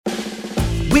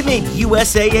We made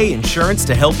USAA Insurance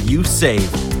to help you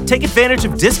save. Take advantage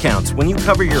of discounts when you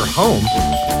cover your home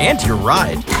and your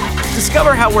ride.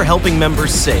 Discover how we're helping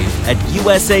members save at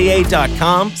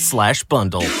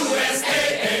USAA.com/bundle.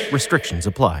 Restrictions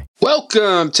apply.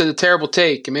 Welcome to The Terrible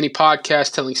Take, a mini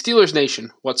podcast telling Steelers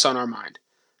Nation what's on our mind.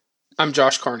 I'm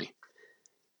Josh Carney.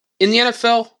 In the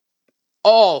NFL,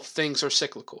 all things are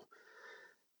cyclical.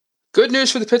 Good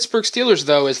news for the Pittsburgh Steelers,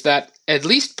 though, is that, at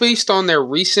least based on their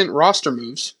recent roster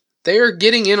moves, they are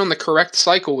getting in on the correct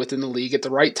cycle within the league at the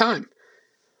right time.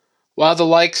 While the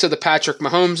likes of the Patrick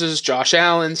Mahomeses, Josh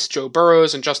Allens, Joe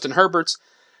Burrows, and Justin Herberts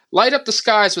light up the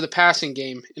skies with a passing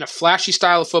game in a flashy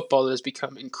style of football that has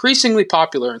become increasingly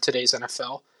popular in today's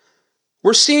NFL,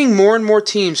 we're seeing more and more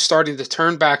teams starting to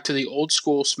turn back to the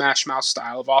old-school smash-mouth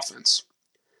style of offense.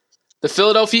 The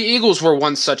Philadelphia Eagles were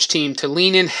one such team to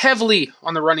lean in heavily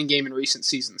on the running game in recent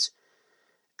seasons.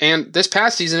 And this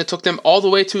past season, it took them all the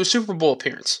way to a Super Bowl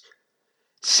appearance.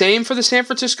 Same for the San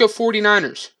Francisco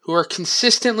 49ers, who are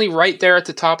consistently right there at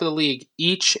the top of the league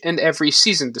each and every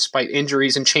season despite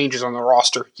injuries and changes on the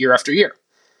roster year after year.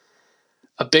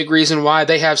 A big reason why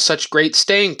they have such great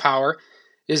staying power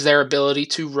is their ability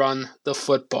to run the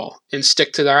football and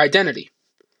stick to their identity.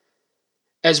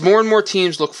 As more and more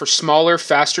teams look for smaller,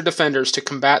 faster defenders to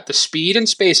combat the speed and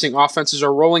spacing offenses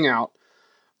are rolling out,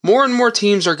 more and more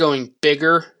teams are going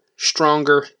bigger,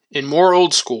 stronger, and more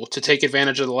old school to take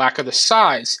advantage of the lack of the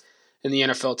size in the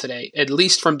NFL today, at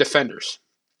least from defenders.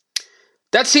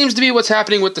 That seems to be what's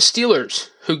happening with the Steelers,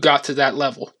 who got to that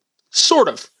level, sort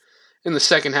of, in the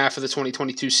second half of the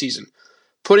 2022 season,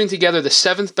 putting together the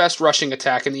 7th best rushing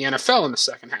attack in the NFL in the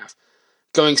second half,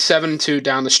 going 7-2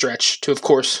 down the stretch to, of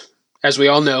course, as we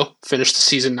all know, finish the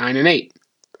season 9-8.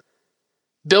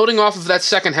 Building off of that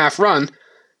second half run,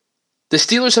 the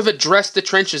Steelers have addressed the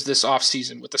trenches this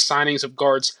offseason with the signings of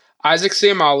guards Isaac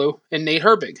Seumalo and Nate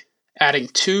Herbig, adding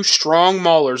 2 strong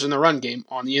maulers in the run game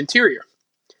on the interior.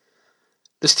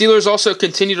 The Steelers also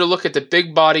continue to look at the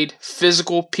big-bodied,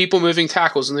 physical, people-moving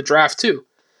tackles in the draft too,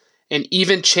 and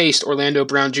even chased Orlando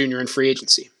Brown Jr. in free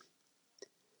agency.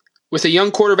 With a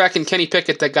young quarterback in Kenny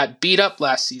Pickett that got beat up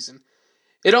last season,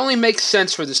 it only makes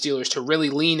sense for the Steelers to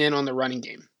really lean in on the running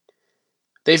game.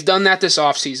 They've done that this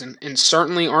offseason and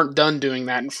certainly aren't done doing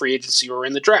that in free agency or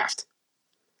in the draft.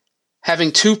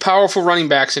 Having 2 powerful running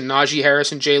backs in Najee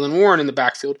Harris and Jaylen Warren in the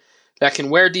backfield that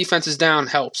can wear defenses down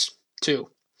helps,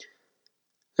 too.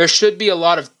 There should be a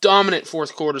lot of dominant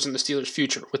fourth quarters in the Steelers'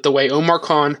 future with the way Omar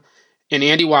Khan and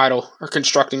Andy Weidl are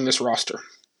constructing this roster.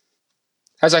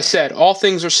 As I said, all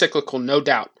things are cyclical, no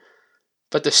doubt.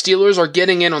 But the Steelers are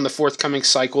getting in on the forthcoming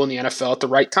cycle in the NFL at the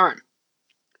right time.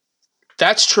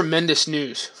 That's tremendous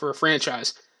news for a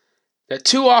franchise that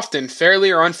too often, fairly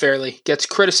or unfairly, gets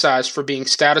criticized for being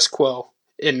status quo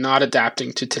and not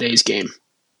adapting to today's game.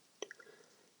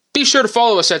 Be sure to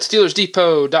follow us at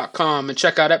SteelersDepot.com and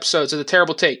check out episodes of The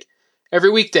Terrible Take every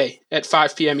weekday at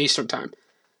 5 p.m. Eastern Time.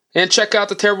 And check out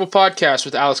The Terrible Podcast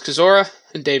with Alex Kozora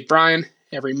and Dave Bryan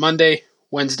every Monday,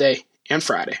 Wednesday, and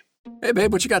Friday. Hey,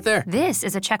 babe, what you got there? This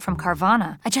is a check from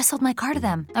Carvana. I just sold my car to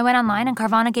them. I went online and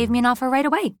Carvana gave me an offer right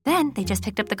away. Then they just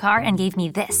picked up the car and gave me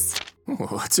this.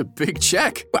 Oh, that's a big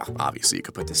check. Well, obviously you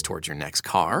could put this towards your next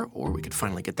car, or we could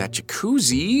finally get that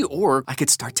jacuzzi, or I could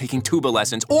start taking tuba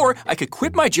lessons, or I could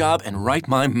quit my job and write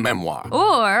my memoir.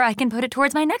 Or I can put it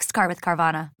towards my next car with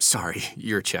Carvana. Sorry,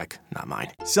 your check, not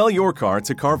mine. Sell your car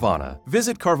to Carvana.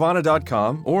 Visit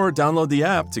Carvana.com or download the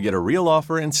app to get a real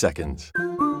offer in seconds.